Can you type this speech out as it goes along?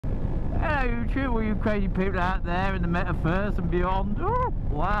Hello YouTube, all you crazy people out there in the metaverse and beyond. Oh,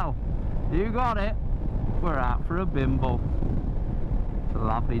 wow, you got it. We're out for a bimble. It's a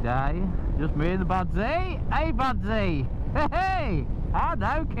lovely day. Just me and the Budsy. Hey Budsy. Hey, I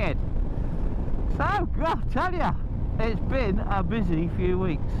know kid. So, God, tell ya, it's been a busy few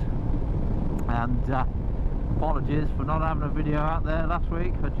weeks. And apologies for not having a video out there last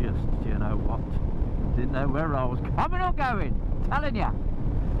week. I just, you know what, didn't know where I was coming or going. I'm telling ya.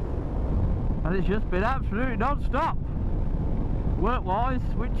 And it's just been absolutely non-stop work-wise,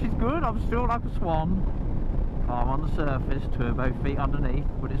 which is good. I'm still like a swan. I'm on the surface, turbo feet underneath,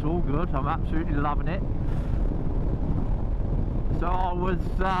 but it's all good. I'm absolutely loving it. So I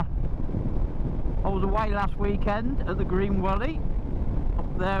was away last weekend at the Green Wully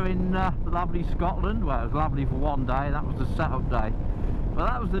up there in lovely Scotland. Well, it was lovely for one day. That was the setup day, but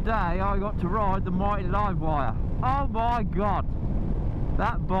that was the day I got to ride the mighty Livewire. Oh my God,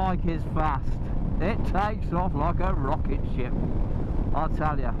 that bike is fast. It takes off like a rocket ship, I'll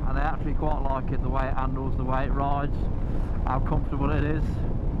tell you. And I actually quite like it, the way it handles, the way it rides, how comfortable it is.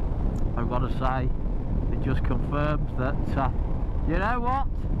 I've got to say, it just confirms that you know what,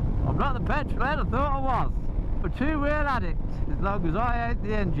 I'm not the petrolhead I thought I was. I'm a two-wheel addict, as long as I hate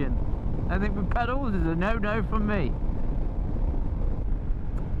the engine. Anything with pedals is a no-no from me.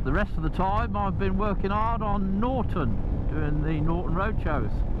 The rest of the time I've been working hard on Norton, doing the Norton road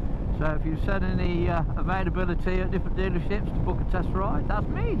shows. So if you've said any availability at different dealerships to book a test ride, that's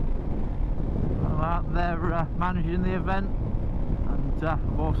me. I'm out there managing the event, and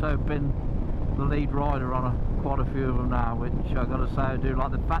I've also been the lead rider on quite a few of them now, which I've got to say I do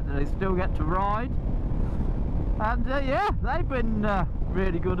like the fact that they still get to ride. And yeah, they've been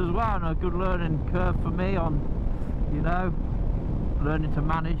really good as well, and a good learning curve for me on, you know, learning to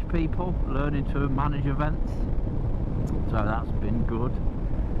manage people, learning to manage events. So that's been good.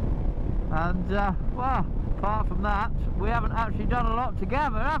 And well, apart from that, we haven't actually done a lot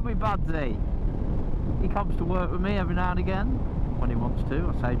together, have we, Budsy? He comes to work with me every now and again when he wants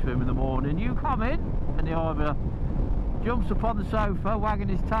to. I say to him in the morning, you come in, and he either jumps upon the sofa wagging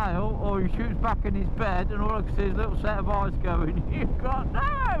his tail, or he shoots back in his bed, and all I can see is a little set of eyes going, you've got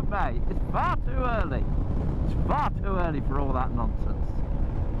no, mate, it's far too early. It's far too early for all that nonsense.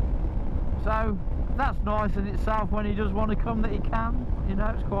 So that's nice in itself when he does want to come, that he can. You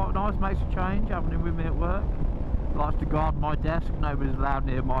know, it's quite nice, makes a change having him with me at work. Likes to guard my desk, nobody's allowed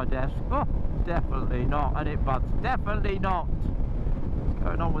near my desk. Oh, definitely not, and it, Buds, definitely not. What's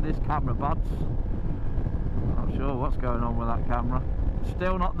going on with this camera, Buds? Not sure what's going on with that camera.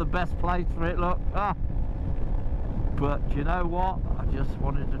 Still not the best place for it, look. Ah. But you know what, I just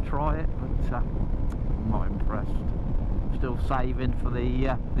wanted to try it, but I'm not impressed. Still saving for the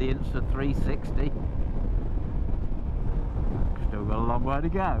Insta 360. Still got a long way to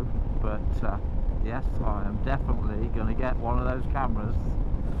go, but yes, I am definitely going to get one of those cameras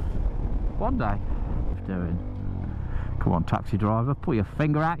one day. What are you doing? Come on, taxi driver, pull your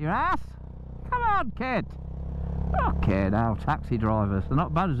finger out your ass. Come on, kid. Okay, now taxi drivers, they're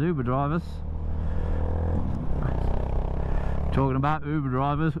not bad as Uber drivers. Talking about Uber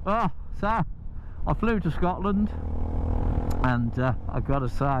drivers, oh, so I flew to Scotland, and I've got to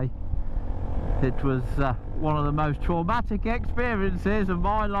say, it was one of the most traumatic experiences of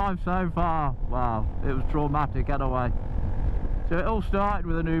my life so far. Wow, it was traumatic anyway. So it all started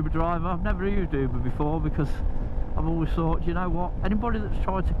with an Uber driver. I've never used Uber before because I've always thought, you know what, anybody that's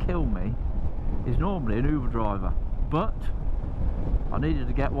tried to kill me is normally an Uber driver. But I needed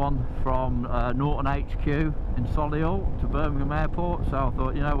to get one from Norton HQ in Solihull to Birmingham Airport, so I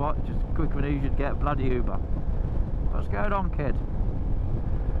thought, you know what, just quick and easy to get a bloody Uber. What's going on, kid?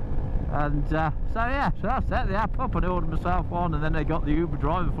 And so yeah, so I set the app up and ordered myself one, and then they got the Uber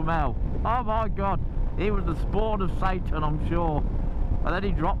driver from hell. Oh my God, he was the spawn of Satan, I'm sure. And then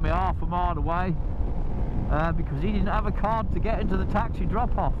he dropped me half a mile away because he didn't have a card to get into the taxi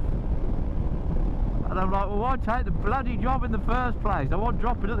drop-off. And I'm like, well, why take the bloody job in the first place? I won't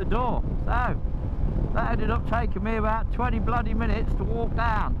drop it at the door. So that ended up taking me about 20 bloody minutes to walk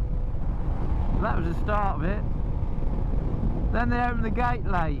down. So that was the start of it. Then they opened the gate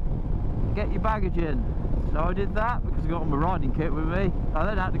late, get your baggage in. So I did that because I got my riding kit with me. I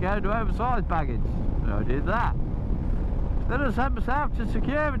then had to go to oversized baggage. So I did that. Then I sent myself to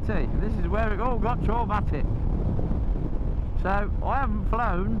security. This is where it all got traumatic. So I haven't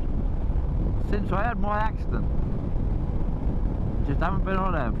flown since I had my accident. Just haven't been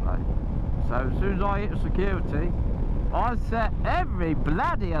on an airplane. So as soon as I hit security, I set every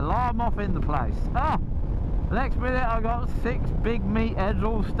bloody alarm off in the place. Ah! The next minute I got 6 big meatheads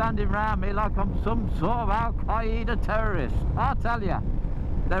all standing around me like I'm some sort of Al-Qaeda terrorist. I'll tell you.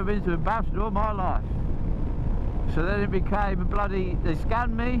 never been so embarrassed in all my life. So then it became a bloody, they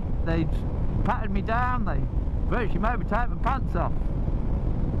scanned me, they patted me down, they virtually made me take my pants off.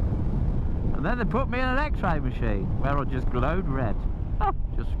 And then they put me in an x-ray machine where I just glowed red.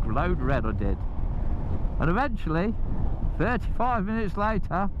 Just glowed red I did. And eventually, 35 minutes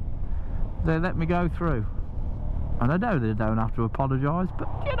later, they let me go through. And I know they don't have to apologise, but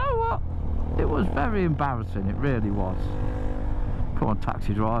you know what? It was very embarrassing, it really was. Come on,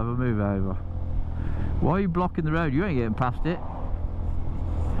 taxi driver, move over. Why are you blocking the road? You ain't getting past it.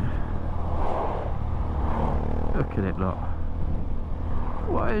 Look at it, look.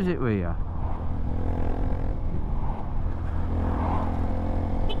 What is it with you?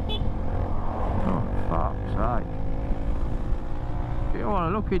 Oh, fuck's sake. You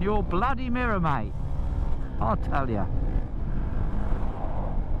want to look in your bloody mirror, mate. I'll tell you.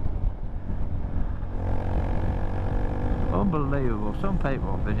 Unbelievable. Some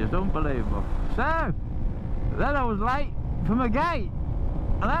people, they're just unbelievable. So, then I was late for my gate.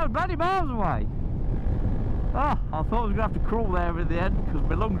 And that was bloody miles away. Oh, I thought I was going to have to crawl there in the end because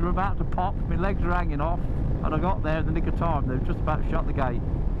my lungs were about to pop, my legs were hanging off. And I got there in the nick of time. They were just about to shut the gate.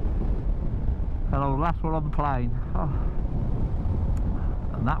 And I was the last one on the plane. Oh.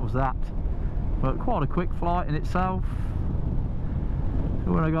 And that was that. But quite a quick flight in itself.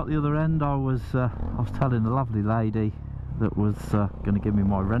 So when I got the other end, I was telling the lovely lady that was going to give me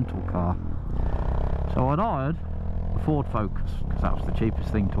my rental car. So I'd hired a Ford Focus because that was the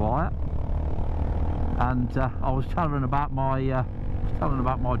cheapest thing to hire. And I was telling her about my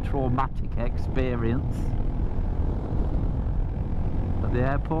traumatic experience at the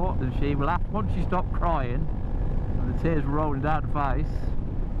airport, and she laughed. Once she stopped crying and the tears were rolling down her face,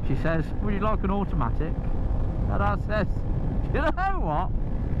 she says, "Would you like an automatic?" And I said, "You know what?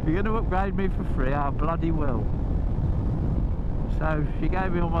 You're going to upgrade me for free, I bloody will." So she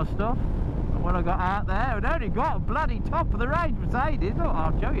gave me all my stuff, and when I got out there, I'd only got a bloody top of the range Mercedes. Look,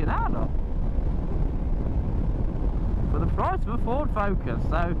 I'll show you now, look. For the price of a Ford Focus.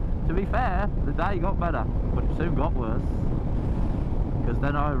 So to be fair, the day got better, but it soon got worse. Because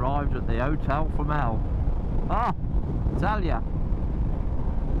then I arrived at the hotel from hell. Oh, I tell ya.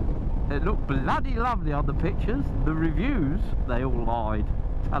 It looked bloody lovely on the pictures. The reviews, they all lied.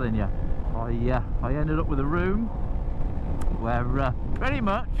 I'm telling you. I ended up with a room where pretty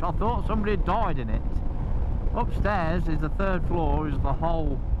much I thought somebody had died in it. Upstairs is the third floor, is the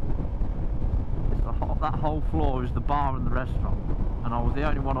whole. That whole floor is the bar and the restaurant. And I was the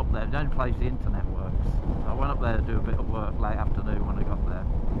only one up there, the only place the internet works. So I went up there to do a bit of work late afternoon when I got there.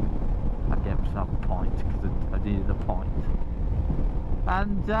 I'd get myself a pint because I needed a pint.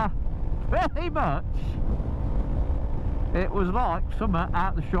 And pretty much it was like summer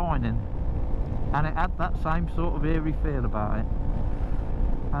out The Shining, and it had that same sort of eerie feel about it.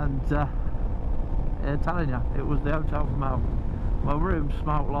 And I'm telling you, it was the hotel from hell. My room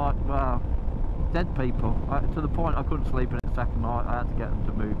smelt like, well, dead people, to the point I couldn't sleep in it the second night. I had to get them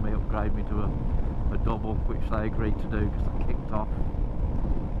to move me, upgrade me to a double, which they agreed to do because I kicked off.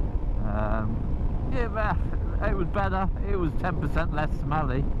 Yeah, it was better. It was 10% less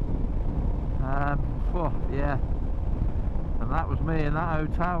smelly. Oh, yeah. And that was me in that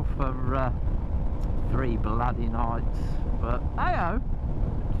hotel for 3 bloody nights. But hey-oh,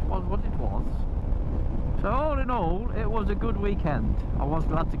 it was what it was. So all in all, it was a good weekend. I was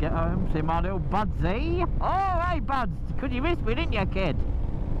glad to get home, see my little Budsy. Oh, hey Buds, could you miss me, didn't you, kid?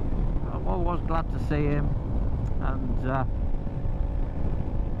 I was glad to see him. And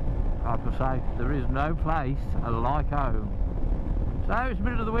like I say, there is no place like home. So it's the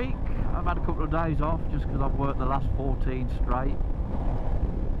middle of the week. I've had a couple of days off just because I've worked the last 14 straight.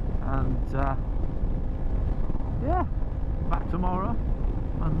 And yeah, back tomorrow.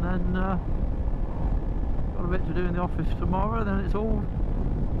 And then got a bit to do in the office tomorrow, then it's all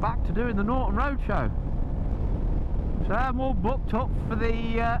back to doing the Norton Roadshow. So I'm all booked up for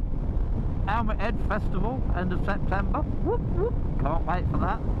the Helmet Head Festival, end of September. Whoop, whoop. Can't wait for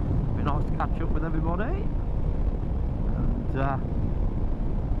that. Be nice to catch up with everybody and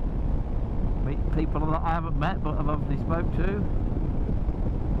meet people that I haven't met but I've obviously spoke to.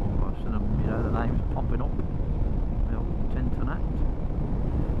 Watching them, you know, the names popping up on the old internet.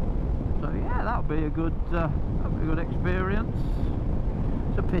 So yeah, that'll be a good experience.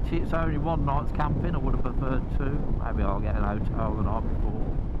 It's a pity it's only one night's camping. I would have preferred 2. Maybe I'll get an hotel the night before.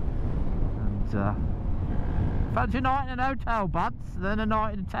 And fancy a night in an hotel, Buds, then a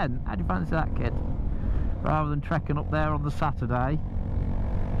night in a tent. How do you fancy that, kid? Rather than trekking up there on the Saturday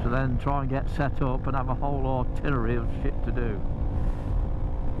to then try and get set up and have a whole artillery of shit to do.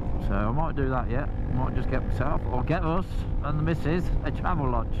 So I might do that yet. Might just get myself, or get us and the missus, a travel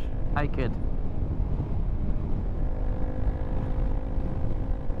lodge. Hey kid.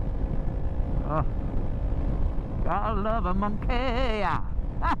 Oh, gotta love a monkey.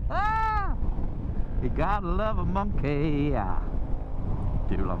 You gotta love a monkey.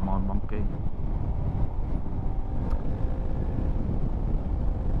 Do love my monkey.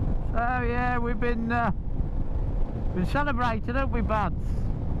 So yeah, we've been celebrating, haven't we, buds?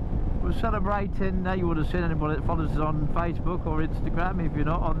 We're celebrating. You would have seen anybody that follows us on Facebook or Instagram. If you're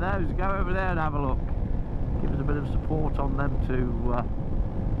not on those, go over there and have a look. Give us a bit of support on them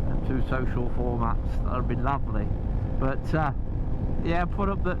two social formats. That would be lovely. But yeah, put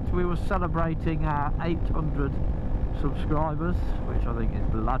up that we were celebrating our 800 subscribers, which I think is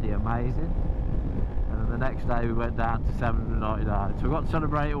bloody amazing. And then the next day we went down to 799, so we got to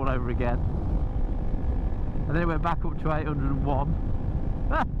celebrate it all over again. And then it went back up to 801.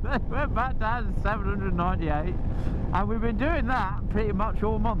 We went back down to 798, and we've been doing that pretty much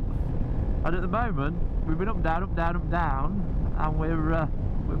all month. And at the moment we've been up, down, up, down, up, down, and we're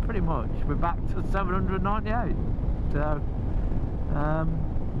pretty much, we're back to 798. So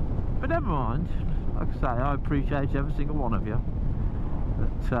but never mind. Like I say, I appreciate every single one of you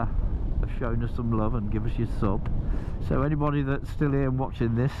that have shown us some love and give us your sub. So anybody that's still here and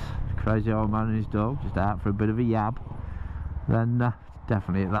watching this, crazy old man and his dog just out for a bit of a yab, then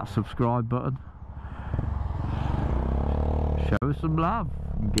definitely hit that subscribe button. Show us some love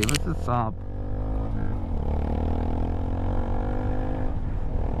and give us a sub.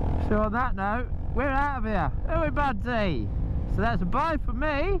 So on that note, we're out of here. Oh, we're Budsy. So that's a bye from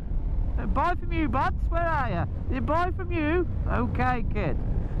me. Bye from you, buds. Where are you? Yeah, bye from you. Okay, kid.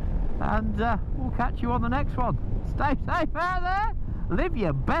 And we'll catch you on the next one. Stay safe out there. Live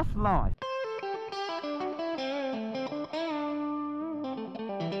your best life.